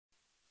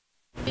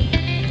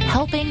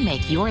helping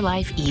make your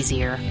life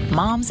easier.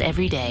 Moms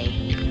Every Day.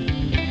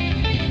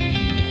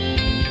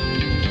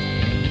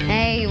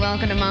 Hey,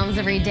 welcome to Moms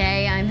Every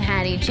Day. I'm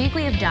Hattie Cheek.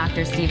 We have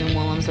Dr. Stephen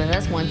Woolums with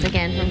us once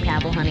again from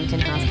Cabell-Huntington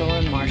Hospital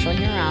and Marshall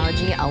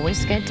Urology.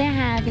 Always good to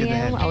have you.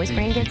 Always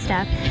bring good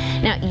stuff.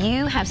 Now,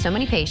 you have so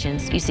many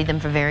patients. You see them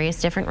for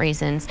various different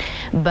reasons,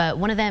 but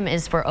one of them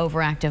is for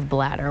overactive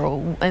bladder.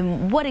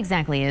 And what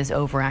exactly is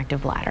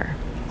overactive bladder?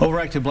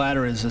 Overactive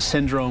bladder is a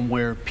syndrome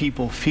where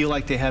people feel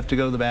like they have to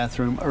go to the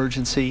bathroom,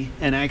 urgency,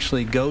 and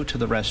actually go to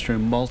the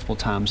restroom multiple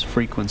times,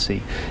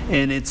 frequency.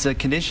 And it's a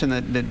condition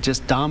that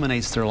just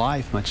dominates their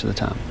life much of the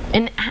time.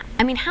 And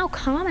I mean, how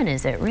common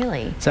is it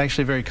really? It's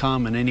actually very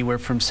common. Anywhere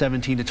from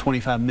 17 to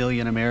 25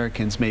 million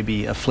Americans may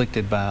be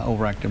afflicted by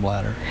overactive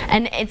bladder.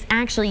 And it's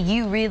actually,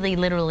 you really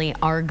literally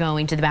are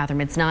going to the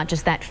bathroom. It's not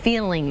just that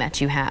feeling that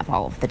you have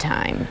all of the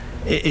time.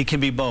 It can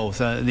be both.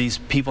 These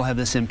people have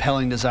this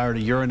impelling desire to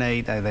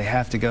urinate. They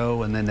have to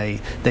go, and then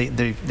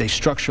they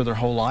structure their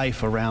whole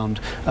life around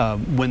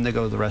when they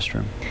go to the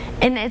restroom.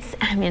 And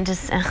I mean, it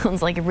just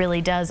sounds like it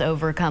really does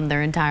overcome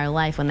their entire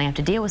life when they have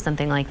to deal with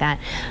something like that.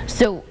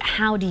 So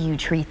how do you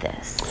treat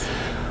this?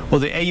 Well,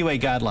 the AUA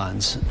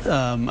guidelines,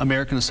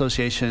 American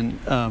Association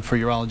for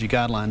Urology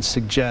guidelines,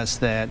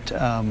 suggest that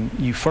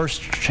you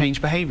first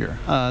change behavior.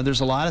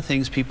 There's a lot of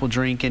things people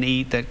drink and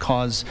eat that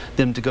cause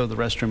them to go to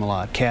the restroom a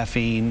lot: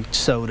 caffeine,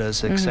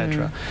 sodas,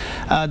 etc.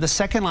 The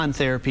second line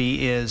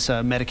therapy is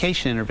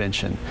medication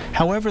intervention.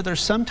 However, there's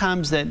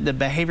sometimes that the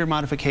behavior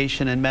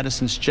modification and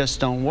medicines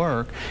just don't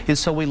work, and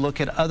so we look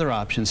at other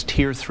options,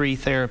 tier 3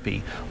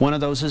 therapy. One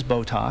of those is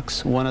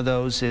Botox, one of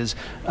those is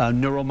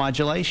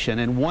neuromodulation,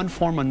 and one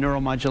form of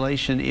neuromodulation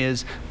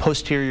is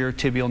posterior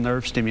tibial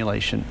nerve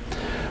stimulation.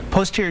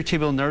 Posterior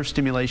tibial nerve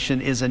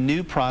stimulation is a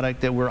new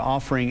product that we're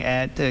offering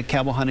at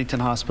Cabell-Huntington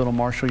Hospital,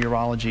 Marshall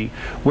Urology,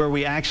 where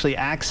we actually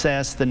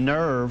access the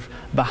nerve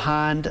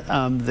behind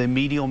the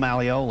medial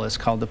malleolus,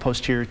 called the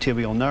posterior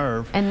tibial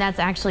nerve. And that's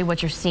actually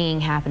what you're seeing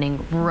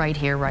happening right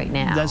here, right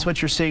now. That's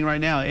what you're seeing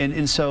right now.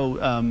 And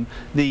so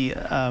the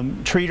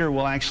treater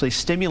will actually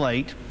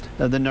stimulate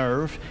the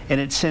nerve, and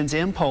it sends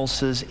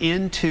impulses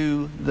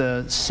into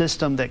the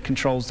system that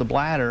controls the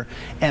bladder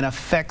and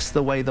affects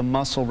the way the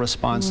muscle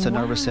responds to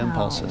nervous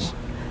impulses.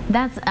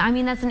 I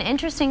mean, that's an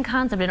interesting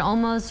concept. It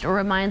almost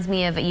reminds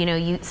me of, you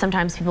know,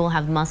 sometimes people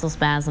have muscle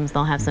spasms,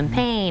 they'll have some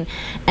pain,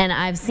 and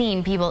I've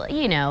seen people,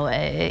 you know,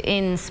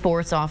 in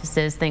sports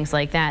offices, things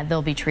like that,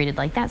 they'll be treated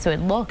like that. So it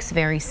looks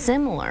very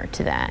similar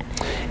to that.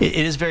 It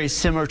is very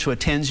similar to a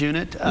TENS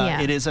unit.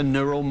 It is a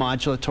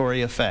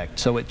neuromodulatory effect,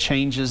 so it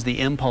changes the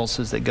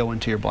impulses that go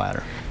into your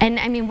bladder. And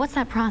I mean, what's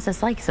that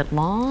process like? Is it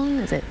long?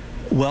 Is it?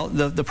 Well,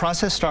 the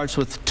process starts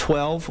with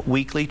 12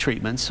 weekly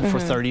treatments for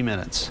 30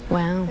 minutes.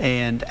 Wow.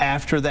 And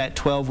after that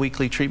 12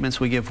 weekly treatments,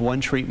 we give one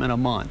treatment a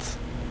month.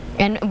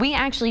 And we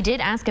actually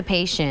did ask a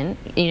patient,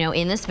 you know,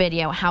 in this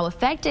video, how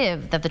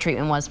effective that the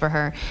treatment was for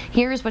her.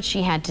 Here's what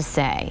she had to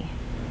say.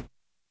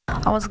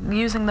 I was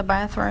using the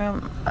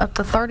bathroom up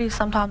to 30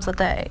 sometimes a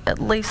day, at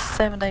least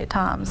 7 to 8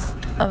 times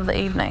of the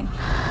evening.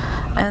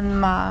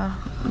 And my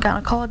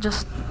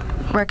gynecologist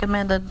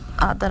recommended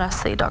that I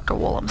see Dr.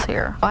 Woolums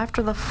here.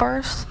 After the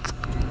first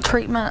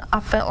treatment, I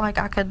felt like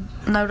I could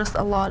notice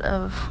a lot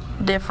of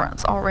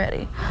difference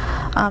already.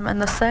 And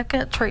the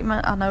second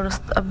treatment, I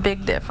noticed a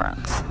big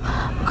difference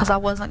because I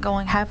wasn't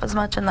going half as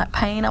much in that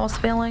pain I was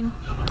feeling.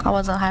 I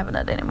wasn't having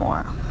it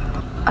anymore.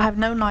 I have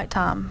no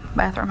nighttime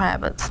bathroom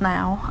habits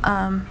now.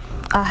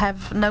 I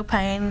have no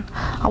pain.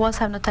 I was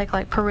having to take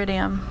like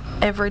Peridium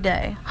every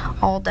day,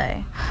 all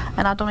day,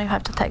 and I don't even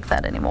have to take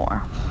that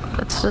anymore.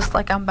 It's just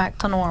like I'm back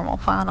to normal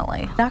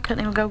finally. I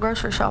couldn't even go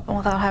grocery shopping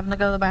without having to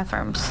go to the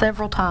bathroom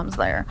several times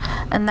there.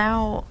 And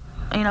now,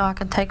 you know, I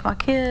can take my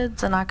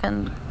kids and I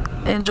can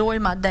enjoy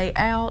my day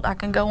out. I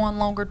can go on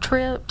longer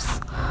trips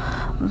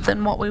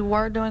than what we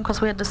were doing because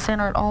we had to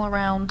center it all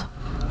around,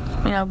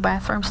 you know,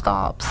 bathroom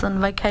stops and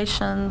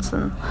vacations,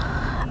 and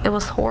it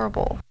was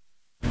horrible.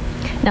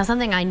 Now,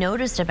 something I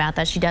noticed about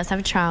that, she does have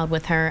a child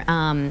with her.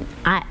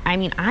 I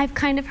mean, I've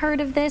kind of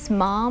heard of this,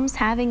 moms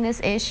having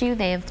this issue.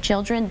 They have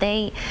children.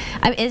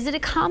 Is it a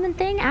common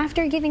thing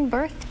after giving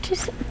birth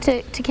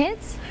to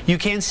kids? You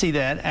can see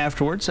that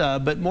afterwards,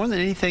 but more than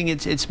anything,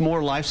 it's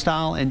more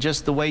lifestyle and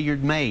just the way you're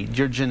made,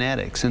 your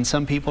genetics. And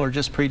some people are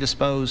just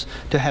predisposed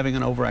to having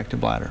an overactive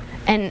bladder.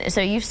 And so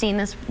you've seen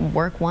this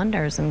work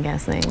wonders, I'm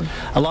guessing.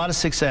 A lot of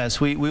success.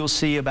 We will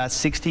see about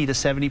 60 to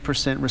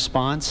 70%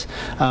 response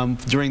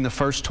during the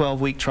first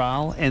 12-week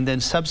trial, and then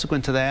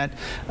subsequent to that,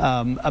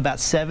 about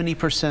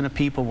 70% of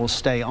people will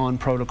stay on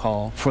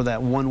protocol for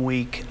that 1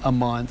 week a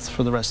month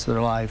for the rest of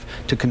their life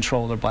to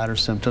control their bladder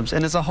symptoms.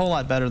 And it's a whole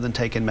lot better than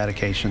taking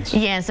medications.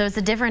 Yeah, so it's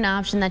a different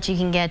option that you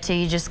can get to.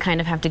 You just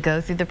kind of have to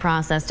go through the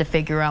process to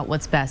figure out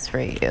what's best for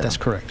you. That's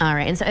correct. All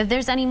right, and so if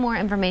there's any more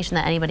information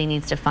that anybody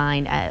needs to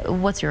find,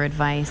 what's your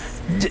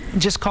advice?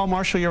 Just call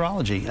Marshall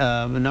Urology.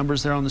 The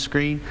number's there on the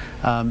screen.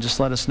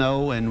 Just let us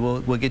know, and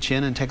we'll get you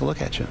in and take a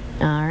look at you.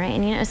 All right,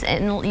 and you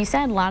know, and you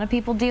said a lot of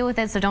people deal with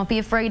it, so don't be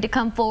afraid to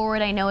come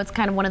forward. I know it's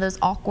kind of one of those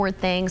awkward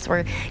things or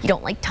you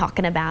don't like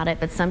talking about it,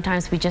 but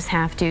sometimes we just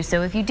have to.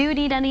 So if you do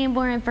need any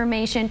more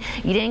information,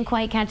 you didn't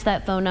quite catch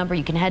that phone number,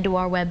 you can head to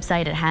our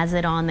website. It has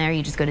it on there.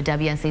 You just go to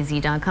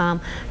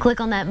WSAZ.com, click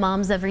on that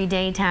Moms Every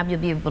Day tab. You'll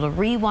be able to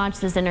re-watch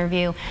this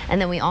interview. And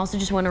then we also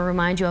just want to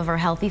remind you of our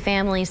Healthy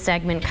Families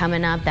segment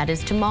coming up. That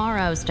is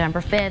tomorrow,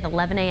 September 5th,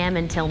 11 a.m.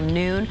 until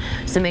noon.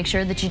 So make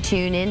sure that you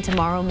tune in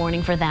tomorrow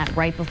morning for that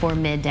right before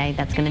midday.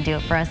 That's going to do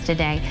it for us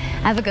today.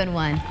 Have a good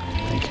one.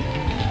 Thank you.